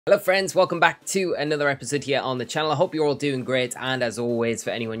Hello friends, welcome back to another episode here on the channel. I hope you're all doing great, and as always,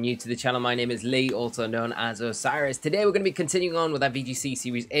 for anyone new to the channel, my name is Lee, also known as Osirus. Today we're going to be continuing on with our VGC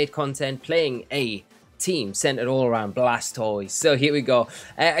Series 8 content, playing a team centered all around Blastoise. So here we go.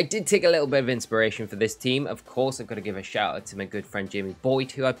 I did take a little bit of inspiration for this team. Of course, I've got to give a shout out to my good friend Jamie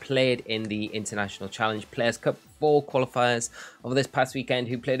Boyd, who I played in the International Challenge Players Cup 4 qualifiers over this past weekend,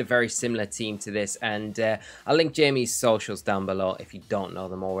 who played a very similar team to this. And I'll link Jamie's socials down below if you don't know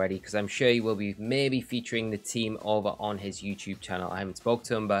them already, because I'm sure he will be maybe featuring the team over on his YouTube channel. I haven't spoke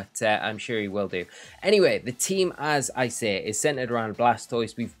to him, but I'm sure he will do. Anyway, the team, as I say, is centered around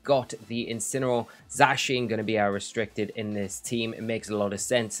Blastoise. We've got the Incineroar, ZACIAN going to be our restricted in this team. It makes a lot of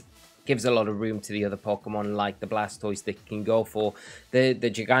sense. Gives a lot of room to the other Pokemon like the Blastoise that can go for the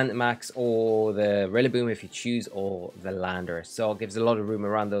Gigantamax or the Rillaboom if you choose, or the Landorus. So it gives a lot of room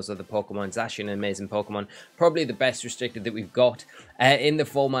around those other Pokemon. Zacian, an amazing Pokemon. Probably the best restricted that we've got in the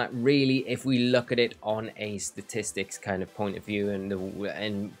format, really, if we look at it on a statistics kind of point of view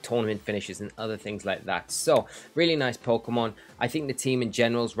and tournament finishes and other things like that. So really nice Pokemon. I think the team in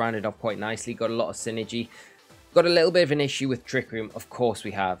general is rounded off quite nicely. Got a lot of synergy. Got a little bit of an issue with Trick Room, of course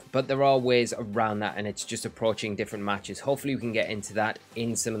we have, but there are ways around that, and it's just approaching different matches. Hopefully we can get into that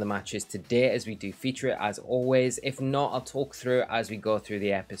in some of the matches today as we do feature it, as always. If not, I'll talk through it as we go through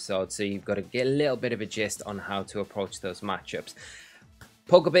the episode, so you've got to get a little bit of a gist on how to approach those matchups.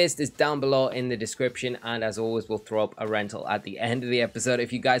 Pokepaste is down below in the description, and as always, we'll throw up a rental at the end of the episode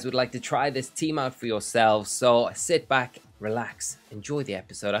if you guys would like to try this team out for yourselves. So sit back, relax, enjoy the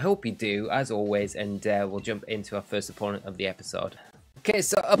episode. I hope you do, as always, and we'll jump into our first opponent of the episode. Okay,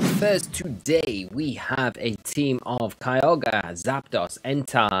 so up first today, we have a team of Kyogre, Zapdos,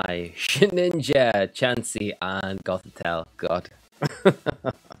 Entei, Sheild, Chansey, and Gothitelle. God.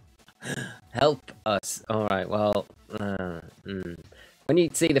 Help us. Alright, well, when you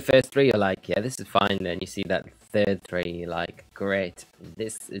see the first three, you're like, yeah, this is fine. Then you see that third three, you're like, great,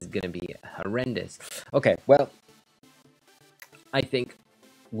 this is going to be horrendous. Okay, well, I think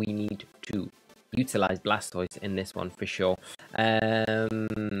we need to utilize Blastoise in this one for sure.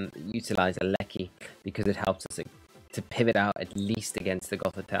 Utilize a Regieleki because it helps us to pivot out at least against the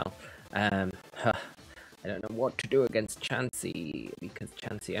Gothitelle. I don't know what to do against Chansey, because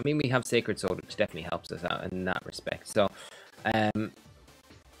Chansey, I mean, we have Sacred Sword, which definitely helps us out in that respect. So,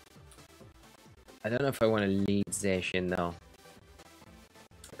 I don't know if I want to lead Zacian though,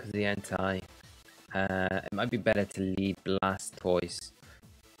 because the Entei. It might be better to lead Blastoise,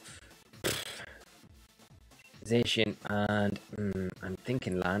 Zacian, and I'm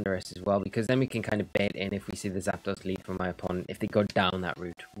thinking Landorus as well, because then we can kind of bait in if we see the Zapdos lead from my opponent, if they go down that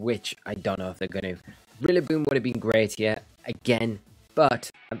route, which I don't know if they're going to. Rillaboom would have been great here, again, but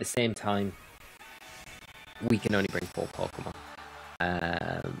at the same time, we can only bring 4 Pokemon.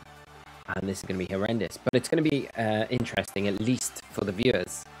 And this is going to be horrendous, but it's going to be interesting, at least for the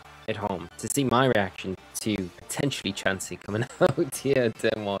viewers at home, to see my reaction to potentially Chansey coming out here at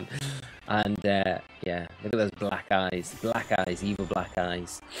turn 1. And yeah, look at those black eyes, evil black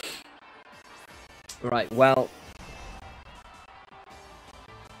eyes. Right, well,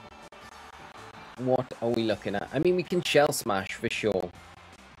 what are we looking at? I mean, we can Shell Smash for sure,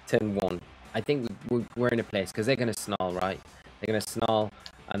 turn 1. I think we're in a place, because they're going to Snarl, right? They're going to Snarl,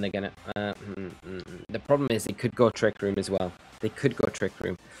 and they're going to... The problem is they could go Trick Room as well. They could go Trick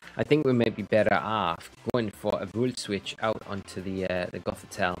Room. I think we may be better off going for a Volt Switch out onto the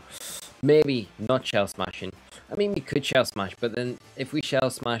Gothitelle. Maybe not Shell Smashing. I mean, we could Shell Smash, but then if we Shell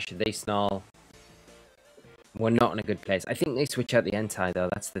Smash, they Snarl. We're not in a good place. I think they switch out the Entei, though.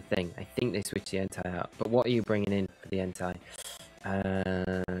 That's the thing. I think they switch the Entei out. But what are you bringing in for the Entei?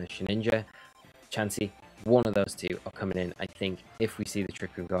 Sheild, Chansey. One of those two are coming in, I think, if we see the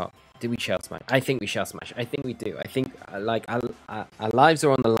Trick Room go up. Do we Shell Smash? I think we Shell Smash. I think we do. I think, like, our lives are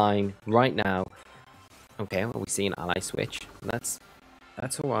on the line right now. Okay, well, we see an Ally Switch. That's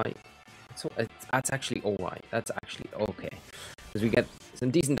alright. That's actually alright. That's actually okay. Because we get some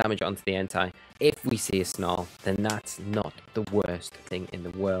decent damage onto the Entei. If we see a Snarl, then that's not the worst thing in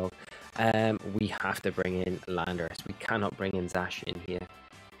the world. We have to bring in Landorus. We cannot bring in Zacian here.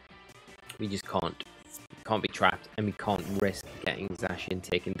 We just can't. Can't be trapped, and we can't risk getting Zacian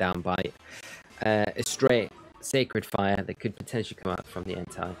taken down by a stray Sacred Fire that could potentially come out from the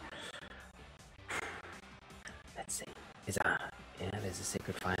Entei. Let's see. Yeah, there's a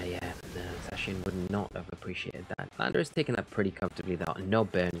Sacred Fire, yeah. No, Zacian would not have appreciated that. Landorus taking that pretty comfortably though, and no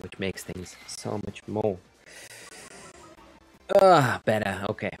burn, which makes things so much more better.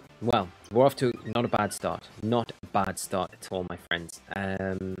 Okay, well, we're off to not a bad start. Not a bad start at all, my friends.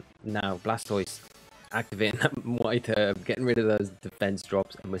 Now, Blastoise activating that white herb, getting rid of those defense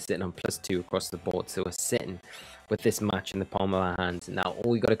drops, and we're sitting on +2 across the board. So we're sitting with this match in the palm of our hands. Now,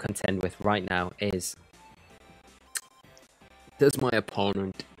 all we got to contend with right now is, does my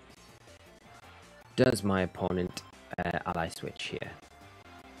opponent ally switch here?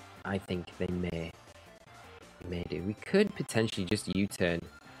 I think they may do. We could potentially just U-turn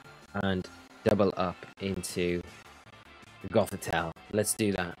and double up into the Gothitelle. Let's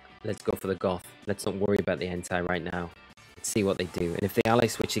do that. Let's go for the Goth. Let's not worry about the Entei right now. Let's see what they do. And if they ally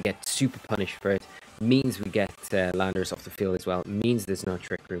switch, they get super punished for it. Means we get Landorus off the field as well. Means there's no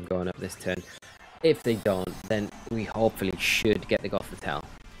Trick Room going up this turn. If they don't, then we hopefully should get the Gothitelle.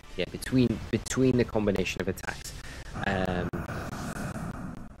 Yeah, between the combination of attacks. And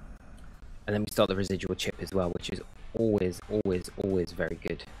then we start the residual chip as well, which is always very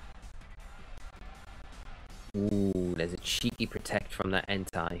good. Ooh, there's a cheeky protect from that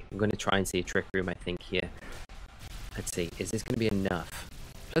Entei. I'm going to try and see a Trick Room, I think, here. Let's see, is this going to be enough?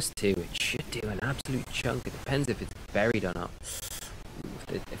 +2, it should do an absolute chunk. It depends if it's buried or not.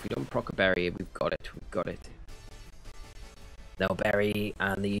 If we don't proc a berry, we've got it. No berry,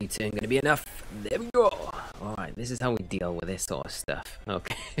 and the U-turn going to be enough. There we go. Alright, this is how we deal with this sort of stuff.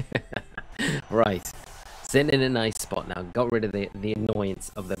 Okay. Right. Sitting in a nice spot now. Got rid of the annoyance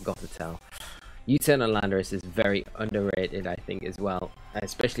of the Gothitelle. U-turn on Landorus is very underrated, I think, as well.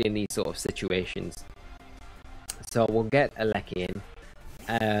 Especially in these sort of situations. So we'll get Regieleki in.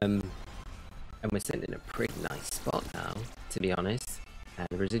 And we're sitting in a pretty nice spot now, to be honest. And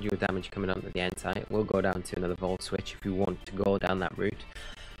the residual damage coming onto the Entei will go down to another Volt Switch if we want to go down that route.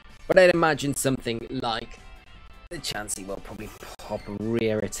 But I'd imagine something like the Chansey will probably pop,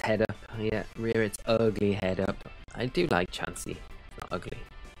 rear its head up. Yeah, rear its ugly head up. I do like Chansey. It's not ugly.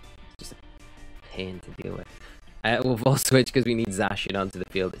 It's just a pain to deal with. We'll Volt Switch because we need ZACIAN onto the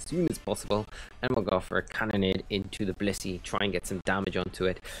field as soon as possible. And we'll go for a Cannonade into the Blissey. Try and get some damage onto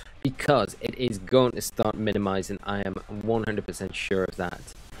it. Because it is going to start minimizing. I am 100% sure of that.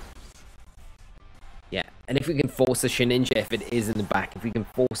 Yeah, and if we can force a Sheild, if it is in the back, if we can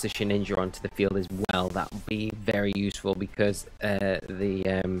force a Sheild onto the field as well, that would be very useful because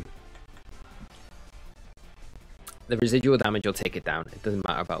the residual damage will take it down. It doesn't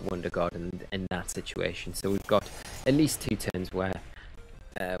matter about Wonder God in that situation. So we've got at least 2 turns where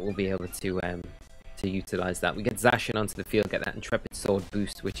we'll be able to utilize that. We get ZACIAN onto the field, get that Intrepid Sword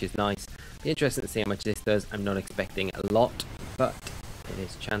boost, which is nice. Be interesting to see how much this does. I'm not expecting a lot, but it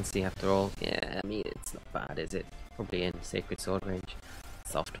is Chansey after all. Yeah, I mean, it's not bad, is it? Probably in Sacred Sword range.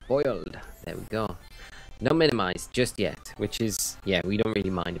 Soft boiled. There we go. No minimize just yet, which is, yeah, we don't really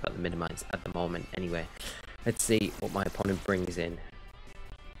mind about the minimize at the moment anyway. Let's see what my opponent brings in.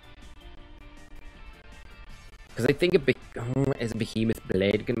 Because I think is a Behemoth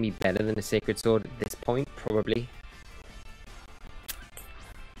Blade going to be better than a Sacred Sword at this point? Probably.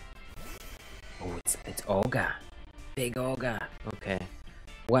 Oh, it's Ogre. Big Ogre. Okay.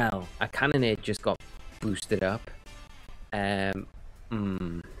 Well, a Cannonade just got boosted up. I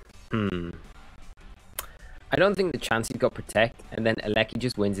don't think the Chansey got Protect, and then Regieleki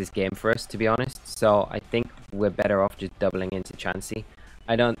just wins this game for us, to be honest. So I think we're better off just doubling into Chansey.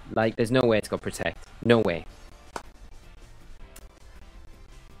 I don't, like, there's no way it's got Protect. No way.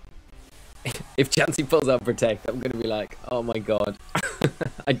 If Chansey pulls out Protect, I'm going to be like, oh my god.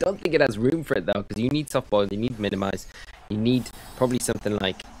 I don't think it has room for it, though, because you need Soft Boil, you need Minimize, you need probably something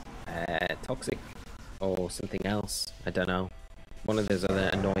like Toxic or something else. I don't know. One of those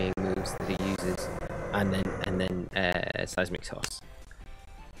other annoying moves that he uses. And then Seismic Toss.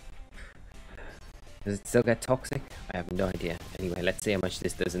 Does it still get Toxic? I have no idea. Anyway, let's see how much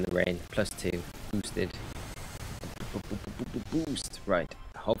this does in the rain. +2. Boosted. Boost. Right.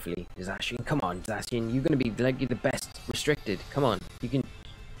 Hopefully, ZACIAN. Come on, ZACIAN. You're going to be like the best restricted. Come on. You can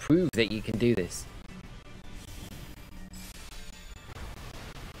prove that you can do this.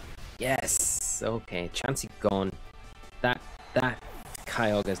 Yes. Okay. Chansey gone. That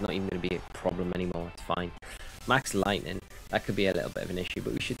Kyogre is not even going to be a problem anymore. It's fine. Max Lightning. That could be a little bit of an issue,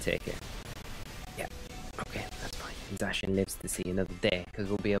 but we should take it. Yeah. Okay, that's fine. ZACIAN lives to see another day because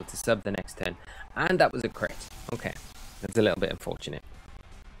we'll be able to sub the next turn. And that was a crit. Okay. That's a little bit unfortunate.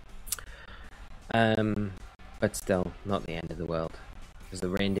 But still, not the end of the world. Because the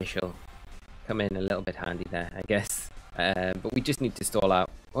Rain Dish will come in a little bit handy there, I guess. But we just need to stall out.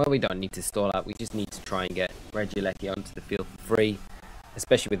 Well, we don't need to stall out. We just need to try and get Regieleki onto the field for free.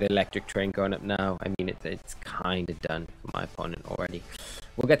 Especially with the Electric Train going up now. I mean, it's kind of done for my opponent already.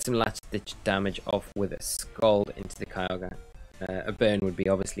 We'll get some Latch Stitch damage off with a Scald into the Kyogre. A burn would be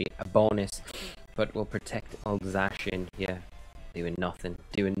obviously a bonus. But we'll protect old ZACIAN here. Doing nothing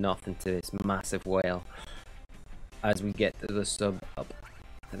to this massive whale. As we get to the sub up,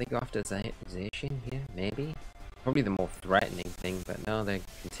 I think after ZACIAN here, maybe? Probably the more threatening thing, but no, they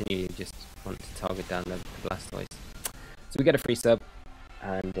continually just want to target down the Blastoise. So we get a free sub,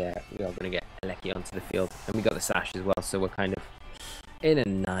 and we are going to get Regieleki onto the field. And we got the Sash as well, so we're kind of in a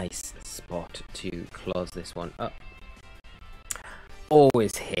nice spot to close this one up.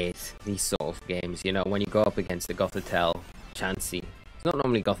 Always hate these sort of games, you know, when you go up against the Gothitelle Chansey. It's not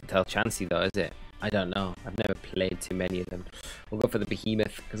normally Gothitelle Chansey though, is it? I don't know. I've never played too many of them. We'll go for the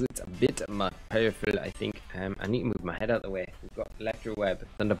Behemoth because it's a bit more powerful, I think. I need to move my head out of the way. We've got Electro Web,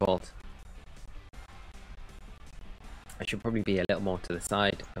 Thunderbolt. I should probably be a little more to the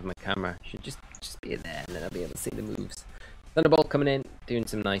side of my camera. Should just be there, and then I'll be able to see the moves. Thunderbolt coming in, doing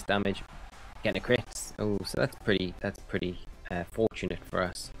some nice damage, getting a crit. Oh, so that's pretty fortunate for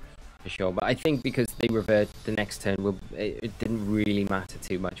us. For sure, but I think because they revert the next turn, it didn't really matter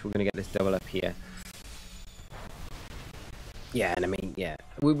too much. We're going to get this double up here. Yeah, and I mean, yeah,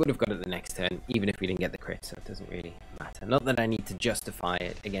 we would have got it the next turn, even if we didn't get the crit, so it doesn't really matter. Not that I need to justify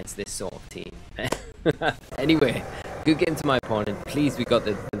it against this sort of team. Anyway, good game to my opponent. Pleased we got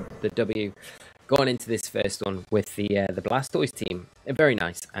the W going into this first one with the Blastoise team. Very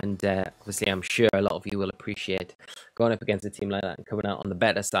nice, and obviously I'm sure a lot of you will appreciate going up against a team like that and coming out on the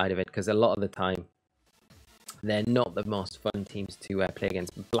better side of it, because a lot of the time they're not the most fun teams to play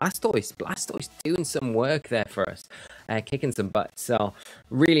against. Blastoise doing some work there for us, kicking some butt. So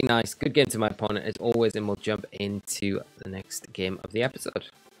really nice, good game to my opponent as always, and we'll jump into the next game of the episode.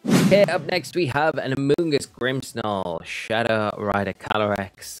 Okay, up next we have an Amoonguss Grimmsnarl, Shadow Rider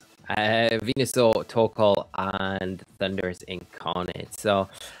Calyrex, Venusaur, Torkoal, and Thundurus Incarnate. So,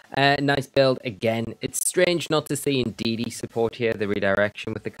 nice build again. It's strange not to see in DD support here, the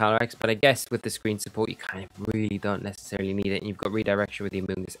redirection with the Calyrex, but I guess with the screen support, you kind of really don't necessarily need it. And you've got redirection with the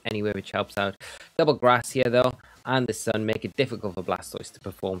Amoonguss anyway, which helps out. Double Grass here, though, and the Sun make it difficult for Blastoise to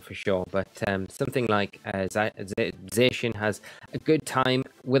perform for sure. But something like ZACIAN has a good time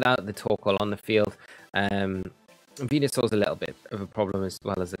without the Torkoal on the field. Venusaur's a little bit of a problem as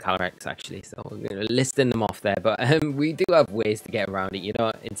well as the Calyrex, actually, so we're going to listing them off there, but we do have ways to get around it, you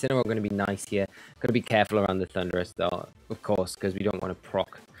know. Incineroar going to be nice here, got to be careful around the Thundurus though, of course, because we don't want to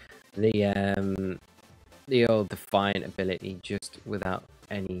proc the old Defiant ability just without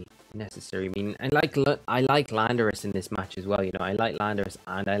any necessary meaning. I like Landorus in this match as well, you know. I like Landorus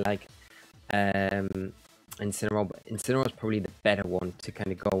and I like Incineroar, but Incineroar is probably the better one to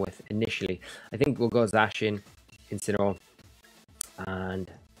kind of go with initially. I think we'll go ZACIAN, Incineroar,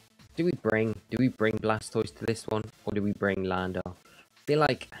 and do we bring Blastoise to this one, or do we bring Lando? I feel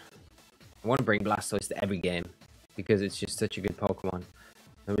like I want to bring Blastoise to every game because it's just such a good Pokemon.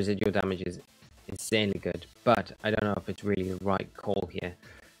 The residual damage is insanely good, but I don't know if it's really the right call here.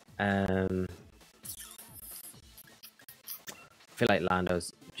 I feel like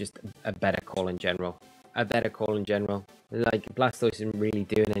Lando's just a better call in general. Like, Blastoise isn't really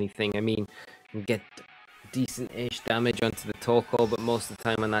doing anything. I mean, you can get decent-ish damage onto the Torkoal, but most of the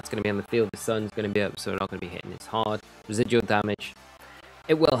time when that's going to be on the field, the Sun's going to be up, so we're not going to be hitting as hard. Residual damage,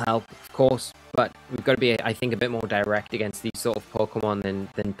 it will help, of course, but we've got to be, I think, a bit more direct against these sort of Pokemon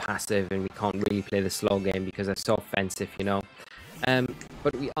than passive, and we can't really play the slow game because they're so offensive, you know.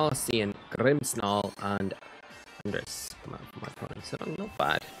 But we are seeing Grimmsnarl and Thundurus come out from my opponent, so not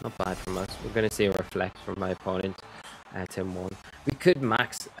bad from us. We're going to see a Reflect from my opponent, turn 1. We could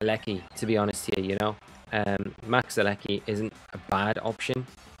max Regieleki, to be honest here, you know. Max Regieleki isn't a bad option.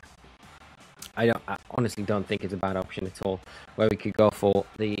 I honestly don't think it's a bad option at all. Where we could go for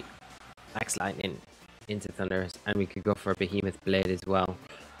the Max Lightning into Thundurus, and we could go for a Behemoth Blade as well.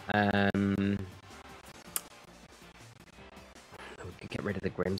 We could get rid of the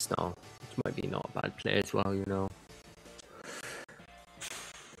Grimmsnarl, which might be not a bad play as well, you know.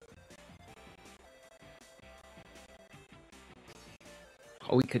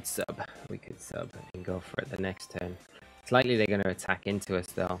 Or we could sub and go for it the next turn. It's likely they're going to attack into us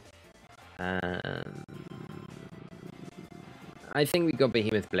though. I think we go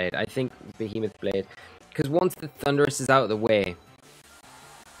Behemoth Blade. Because once the Thundurus is out of the way,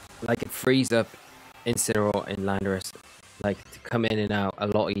 like, it frees up Incineroar and Landorus, like, to come in and out a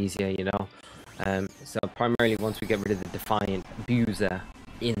lot easier, you know. So primarily once we get rid of the Defiant Abuser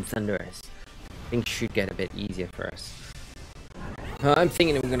in Thundurus, things should get a bit easier for us. I'm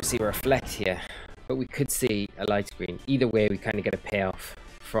thinking that we're going to see a Reflect here, but we could see a Light Screen. Either way, we kind of get a payoff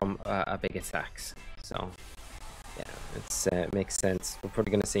from our big attacks. So, yeah, it makes sense. We're probably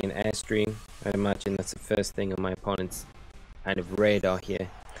going to see an Airstream. I imagine that's the first thing on my opponent's kind of radar here.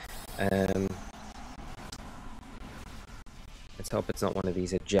 Let's hope it's not one of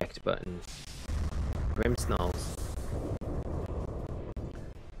these eject buttons. Grimmsnarls.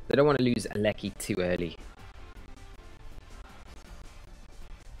 They don't want to lose Regieleki too early.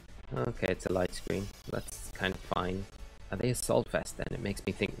 Okay, it's a light screen. That's kind of fine. Are they Assault Vest then? It makes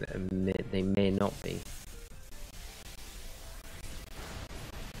me think that they may not be.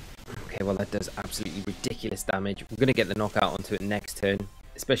 Okay, well that does absolutely ridiculous damage. We're going to get the knockout onto it next turn,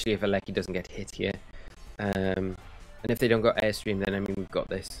 especially if Regieleki doesn't get hit here. And if they don't got Airstream, then I mean we've got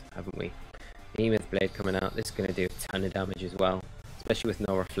this, haven't we? Behemoth Blade coming out. This is going to do a ton of damage as well, especially with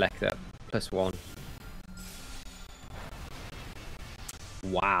no Reflector. +1.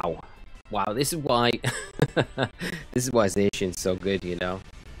 Wow. Wow, this is why this is why ZACIAN's so good, you know.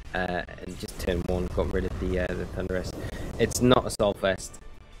 And just turn 1, got rid of the Thunderous. It's not Assault Vest.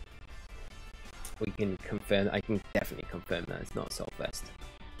 We can confirm, I can definitely confirm that it's not Assault Vest.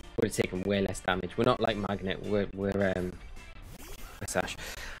 Would have taken way less damage. We're not like Magnet, we're Sash.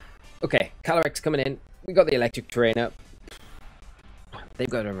 Okay, Calyrex coming in. We got the Electric Terrain up. They've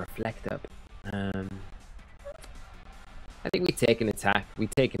got a Reflect up. I think we take an attack. We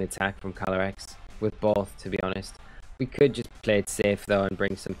take an attack from Calyrex with both, to be honest. We could just play it safe though and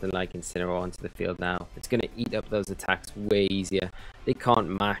bring something like Incineroar onto the field now. It's going to eat up those attacks way easier. They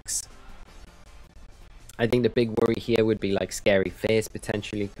can't max. I think the big worry here would be like Scary Face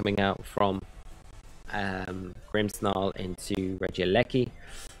potentially coming out from Grimmsnarl into Regieleki.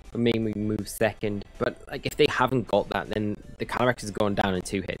 I mean, we move second, but like if they haven't got that, then the Calyrex is going down in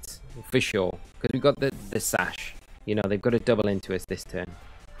 2 hits for sure. Because we've got the Sash. You know, they've got to double into us this turn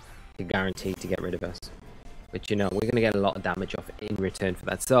to guarantee to get rid of us. But you know, we're going to get a lot of damage off in return for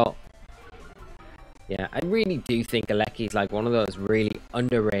that. So, yeah, I really do think Regieleki is like one of those really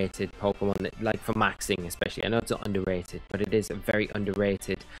underrated Pokemon that, like for maxing especially. I know it's not underrated, but it is a very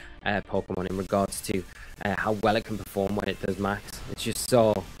underrated Pokemon in regards to how well it can perform when it does max. It's just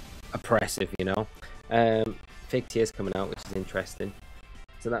so oppressive, you know. Fake Tears coming out, which is interesting.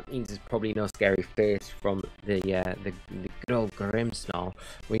 So that means there's probably no Scary Face from the good old Grimmsnarl.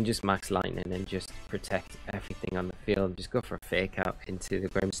 We can just max Lightning and just protect everything on the field. Just go for a Fake Out into the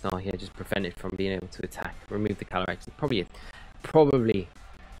Grimmsnarl here. Just prevent it from being able to attack. Remove the Calyrex. Probably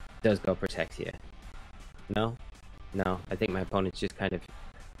does go Protect here. No? No. I think my opponent's just kind of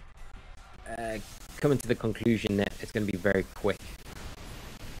coming to the conclusion that it's going to be very quick.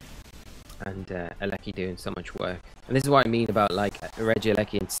 And Regieleki doing so much work, and this is what I mean about like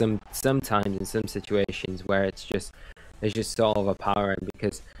Regieleki in sometimes in some situations where it's just so overpowering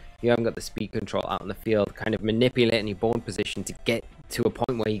because you haven't got the speed control out in the field, kind of manipulating your bone position to get to a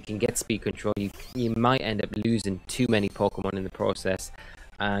point where you can get speed control. You might end up losing too many Pokemon in the process,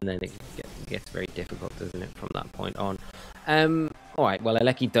 and then it gets very difficult, doesn't it, from that point on. Alright, well,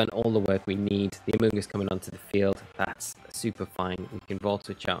 Regieleki done all the work we need. The Amoonguss coming onto the field, that's super fine. We can Volt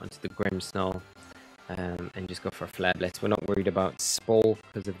Switch out into the Grimmsnarl and just go for a Flare Blitz. We're not worried about Spore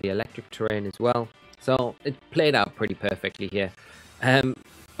because of the electric terrain as well. So it played out pretty perfectly here.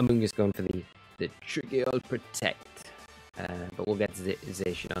 Amoonguss going for the Trivial Protect, but we'll get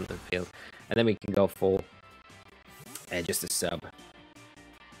ZACIAN onto the field. And then we can go for just a sub.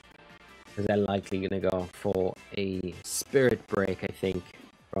 Because they're likely going to go for a Spirit Break, I think,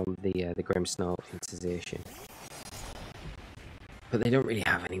 from the Grimmsnarl into ZACIAN. But they don't really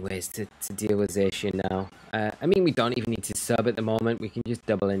have any ways to deal with ZACIAN now. I mean, we don't even need to sub at the moment. We can just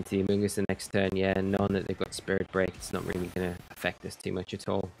double into the Amoonguss the next turn, yeah. And knowing that they've got Spirit Break, it's not really going to affect us too much at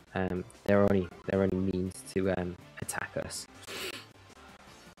all. They're only means to attack us.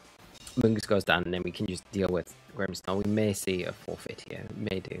 Amoonguss goes down, and then we can just deal with Grimmsnarl. We may see a forfeit here,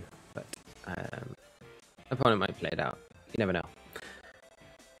 may do. But opponent might play it out. You never know.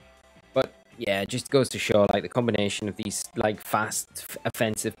 But yeah, it just goes to show like the combination of these like fast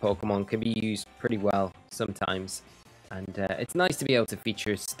offensive Pokemon can be used pretty well sometimes, and it's nice to be able to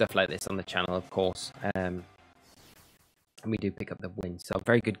feature stuff like this on the channel, of course. And we do pick up the win, so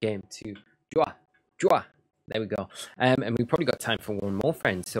very good game to Jua. There we go. And we've probably got time for one more,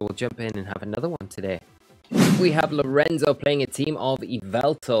 friends, so we'll jump in and have another one today. We have Lorenzo playing a team of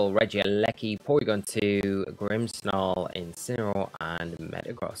Yveltal, Regieleki, Porygon 2, Grimmsnarl, Incineroar, and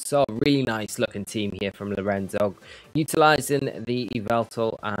Metagross. So, really nice looking team here from Lorenzo. Utilizing the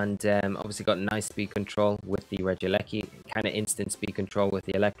Yveltal and obviously got nice speed control with the Regieleki. Kind of instant speed control with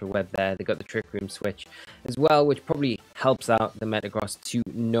the Electro Web there. They got the Trick Room switch as well, which probably helps out the Metagross to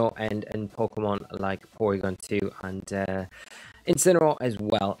no end. And Pokemon like Porygon 2 and Incineroar as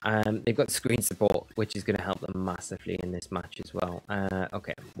well. They've got screen support, which is going to help them massively in this match as well.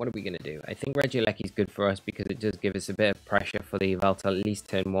 Okay, what are we going to do? I think Regieleki is good for us because it does give us a bit of pressure for the Yveltal, at least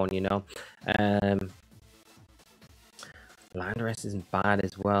turn 1, you know. Landorus isn't bad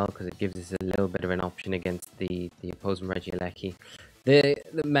as well because it gives us a little bit of an option against the opposing Regieleki. The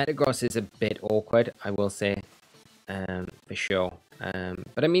Metagross is a bit awkward, I will say, for sure.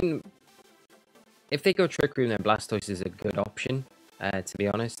 But I mean, if they go Trick Room, then Blastoise is a good option, to be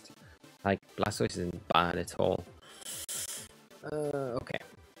honest. Like, Blastoise isn't bad at all. Okay,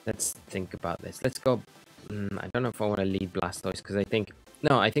 let's think about this. Let's go. I don't know if I want to lead Blastoise because I think...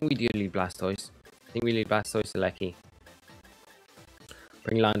 No, I think we do lead Blastoise. I think we lead Blastoise, Regieleki.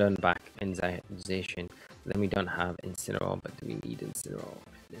 Bring Landon back in ZACIAN. Then we don't have Incineroar, but do we need Incineroar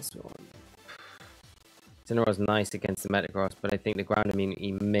in this one? Incineroar is nice against the Metagross, but I think the ground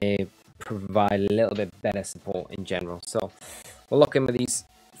immunity may provide a little bit better support in general. So we'll lock in with these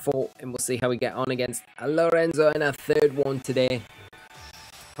 4 and we'll see how we get on against Lorenzo in our 3rd one today.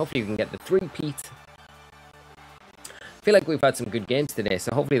 Hopefully we can get the 3-peat. I feel like we've had some good games today,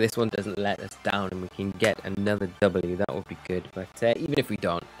 so hopefully this one doesn't let us down and we can get another W. That would be good, but even if we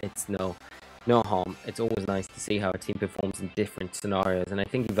don't, it's no harm. It's always nice to see how a team performs in different scenarios, and I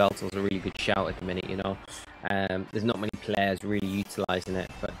think Yveltal's a really good shout at the minute, you know. There's not many players really utilising it,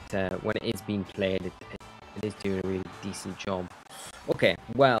 but when it is being played, it is doing a really decent job. Okay,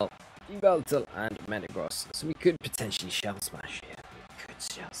 well, Yveltal and Metagross, so we could potentially Shell Smash here. We could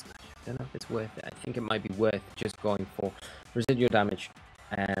Shell Smash. I don't know if it's worth it. I think it might be worth just going for residual damage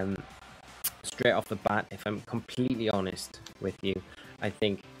straight off the bat. If I'm completely honest with you, I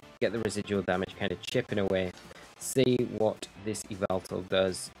think get the residual damage kind of chipping away, see what this Yveltal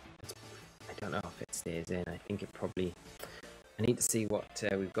does. I don't know if it stays in. I think it probably... I need to see what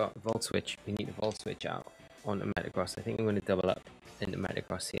we've got. Volt Switch. We need a Volt Switch out on the Metagross. I think I'm going to double up in the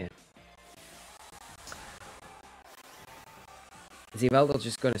Metagross here. Is Yveltal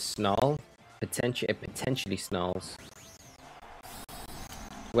just going to snarl? It potentially snarls.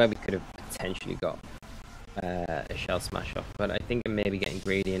 Where we could have potentially got a Shell Smash off, but I think it may be getting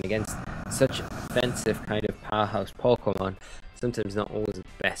greedy, and against such offensive kind of powerhouse Pokemon, sometimes not always the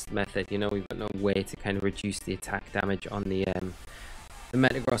best method. You know, we've got no way to kind of reduce the attack damage on the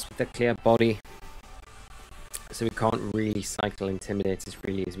Metagross with the clear body, so we can't really cycle Intimidate as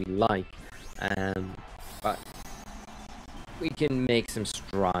freely as we like, but we can make some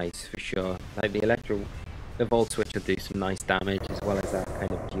strides for sure. Like the Volt Switch will do some nice damage, as well as that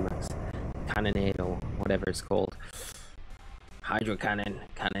kind of G-Max Cannonade or whatever it's called. Hydro Cannon,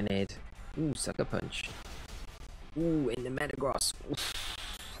 Cannonade. Ooh, Sucker Punch. Ooh, in the Metagross.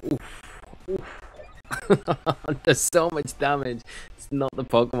 Oof. Oof. There's so much damage. It's not the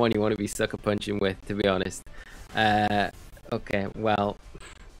Pokemon you want to be Sucker Punching with, to be honest. Okay, well,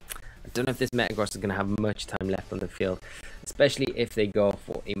 I don't know if this Metagross is going to have much time left on the field, especially if they go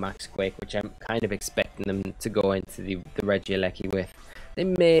for a Max Quake, which I'm kind of expecting them to go into the Regieleki with. They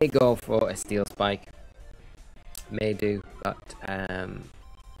may go for a Steel Spike, may do, but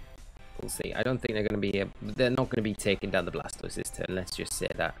we'll see. I don't think they're going to be. They're not going to be taking down the Blastoise this turn. Let's just say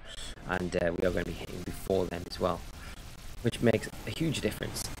that, and we are going to be hitting before them as well, which makes a huge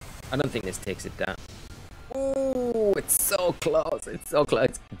difference. I don't think this takes it down. Oh, it's so close. It's so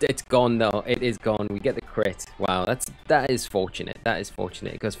close. It's gone though. It is gone. We get the crit. Wow, that is fortunate. That is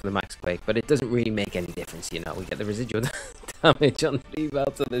fortunate. It goes for the Max Quake, but it doesn't really make any difference, you know. We get the residual damage on the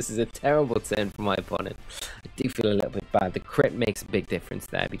Yveltal. This is a terrible turn for my opponent. I do feel a little bit bad. The crit makes a big difference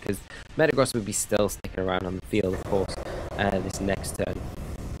there because Metagross would be still sticking around on the field, of course, this next turn.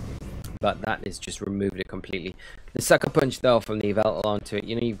 But that is just removed it completely. The Sucker Punch though from the Yveltal onto it,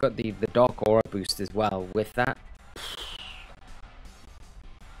 you know, you've got the Dark Aura boost as well with that.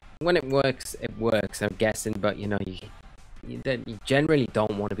 When it works, I'm guessing, but you know, you generally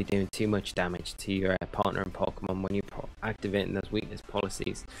don't want to be doing too much damage to your partner in Pokemon when you're activating those weakness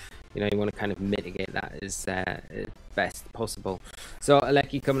policies. You know, you want to kind of mitigate that as best possible. So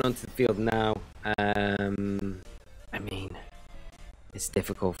Regieleki coming onto the field now. I mean, it's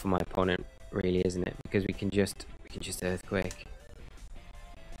difficult for my opponent, really, isn't it? Because we can just Earthquake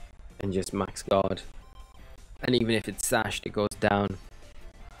and just Max Guard, and even if it's sashed, it goes down,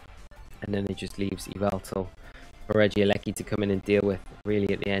 and then it just leaves Yveltal for Regieleki to come in and deal with,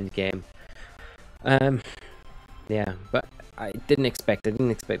 really, at the end game. Yeah, but I didn't expect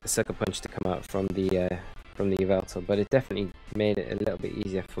the Sucker Punch to come out from the Yveltal, but it definitely made it a little bit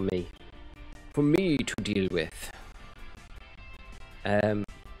easier for me to deal with.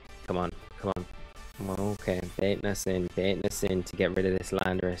 Come on. Okay, baiting us in to get rid of this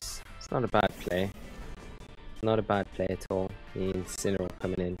Landorus. It's not a bad play. Not a bad play at all. The Incineroar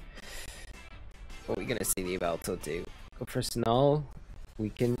coming in. What are we gonna see the Yveltal do? Go for a Snarl?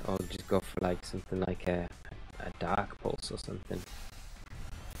 Weaken, or just go for like something like a Dark Pulse or something.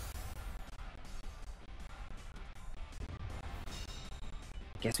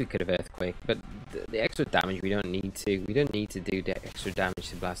 Guess we could have Earthquake, but the extra damage we don't need to. We don't need to do the extra damage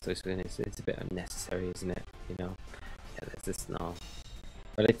to Blastoise. It's a bit unnecessary, isn't it? You know. Yeah, there's the Snarl.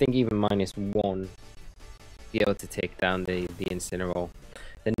 But I think even -1, be able to take down the Incineroar.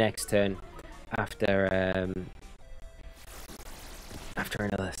 The next turn, after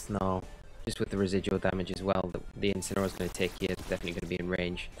another Snarl, just with the residual damage as well, the Incineroar is going to take you. It's definitely going to be in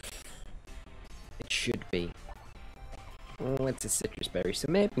range. It should be. Oh, it's a Citrus Berry, so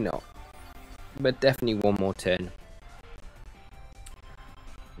maybe not. But definitely one more turn.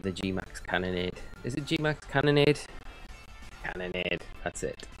 The G-Max Cannonade. Is it G-Max Cannonade? Cannonade. That's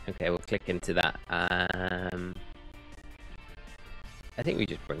it. Okay, we'll click into that. I think we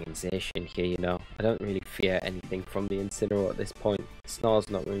just bring in ZACIAN here, you know. I don't really fear anything from the Incineroar at this point. Snarl's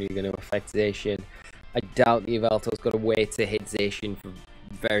not really going to affect ZACIAN. I doubt the Yveltal's got a way to hit ZACIAN for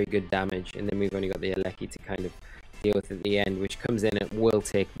very good damage. And then we've only got the Regieleki to kind of deal with at the end, which comes in and will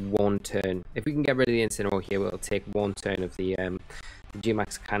take one turn. If we can get rid of the Incineroar here, we'll take one turn of the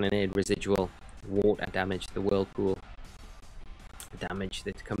G-Max Cannonade residual water damage, the Whirlpool damage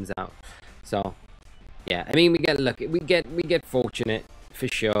that comes out. So yeah, I mean, we get fortunate for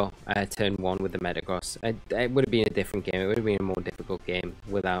sure. Turn 1 with the Metagross. It would have been a different game. It would have been a more difficult game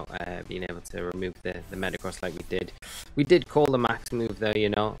without being able to remove the Metagross like we did. We did call the max move though, you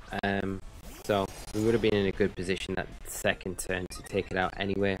know. So we would have been in a good position that second turn to take it out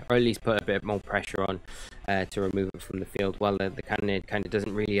anyway, or at least put a bit more pressure on to remove it from the field. While the Cannonade kind of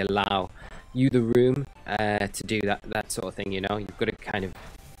doesn't really allow you the room to do that sort of thing, you know. You've got to kind of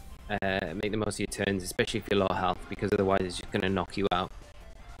make the most of your turns, especially if you're low health, because otherwise it's just going to knock you out.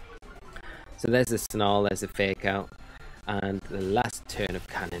 So there's the Snarl, there's the Fake Out, and the last turn of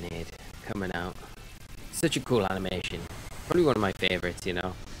Cannonade coming out. Such a cool animation, probably one of my favorites, you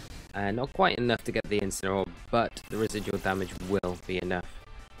know. Not quite enough to get the Incineroar, but the residual damage will be enough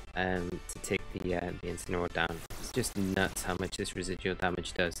to take the Incineroar down. It's just nuts how much this residual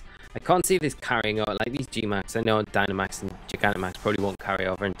damage does. I can't see this carrying over, like these G-Max. I know Dynamax and Gigantamax probably won't carry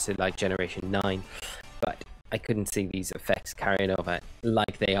over into like Generation 9, but I couldn't see these effects carrying over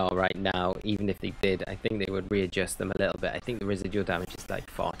like they are right now. Even if they did, I think they would readjust them a little bit. I think the residual damage is like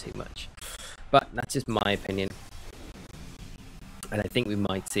far too much, but that's just my opinion. And I think we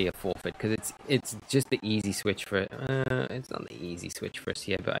might see a forfeit because it's just the easy switch for it's not the easy switch for us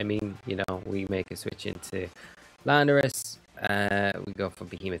here, but I mean, you know, we make a switch into Landorus, we go for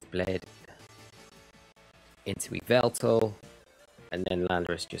Behemoth Blade into Yveltal, and then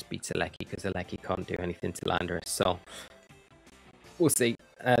Landorus just beats Regieleki because Regieleki can't do anything to Landorus. So we'll see.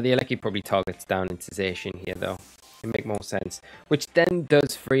 The Regieleki probably targets down into ZACIAN here though. It make more sense, which then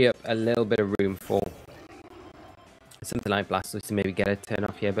does free up a little bit of room for something like Blastoise to maybe get a turn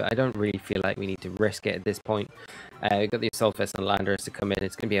off here, but I don't really feel like we need to risk it at this point. We've got the Assault Vest on Landorus to come in.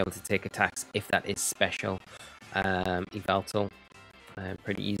 It's going to be able to take attacks if that is special. Yveltal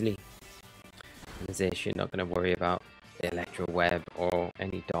pretty easily. And ZACIAN not going to worry about the Electro Web or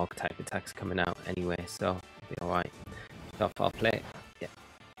any dog type attacks coming out anyway, so it'll be alright. Top foul play. Yeah.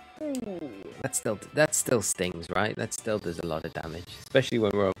 Ooh, that still stings, right? That still does a lot of damage, especially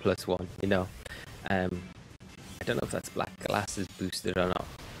when we're on +1, you know. I don't know if that's Black Glasses boosted or not,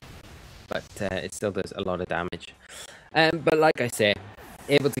 but it still does a lot of damage. But like I say,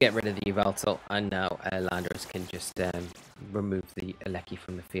 able to get rid of the Yveltal, and now Landorus can just remove the Regieleki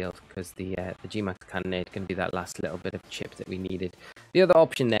from the field, because the G-Max Cannonade can be that last little bit of chip that we needed. The other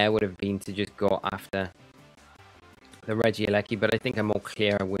option there would have been to just go after the Regieleki, but I think a more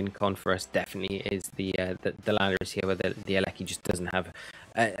clear win con for us definitely is the Landorus here, where the Regieleki just doesn't have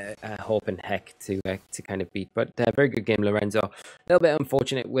a hope in heck to kind of beat. But very good game, Lorenzo. A little bit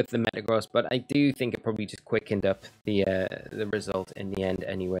unfortunate with the Metagross, but I do think it probably just quickened up the result in the end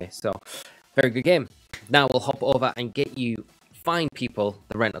anyway. So very good game. Now we'll hop over and get you, find people,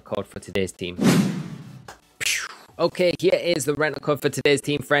 the rental code for today's team. Okay, here is the rental code for today's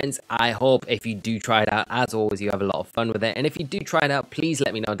team, friends. I hope if you do try it out, as always, you have a lot of fun with it. And if you do try it out, please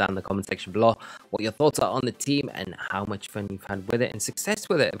let me know down in the comment section below what your thoughts are on the team and how much fun you've had with it and success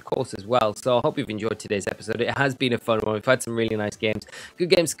with it, of course, as well. So I hope you've enjoyed today's episode. It has been a fun one. We've had some really nice games. Good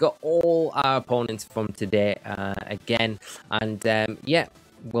games to got all our opponents from today again. And yeah,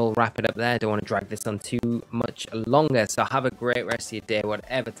 we'll wrap it up there. I don't want to drag this on too much longer, so have a great rest of your day,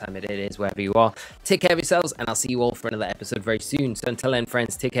 whatever time it is, wherever you are. Take care of yourselves, and I'll see you all for another episode very soon. So until then,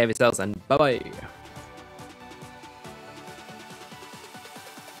 friends, take care of yourselves, and bye bye.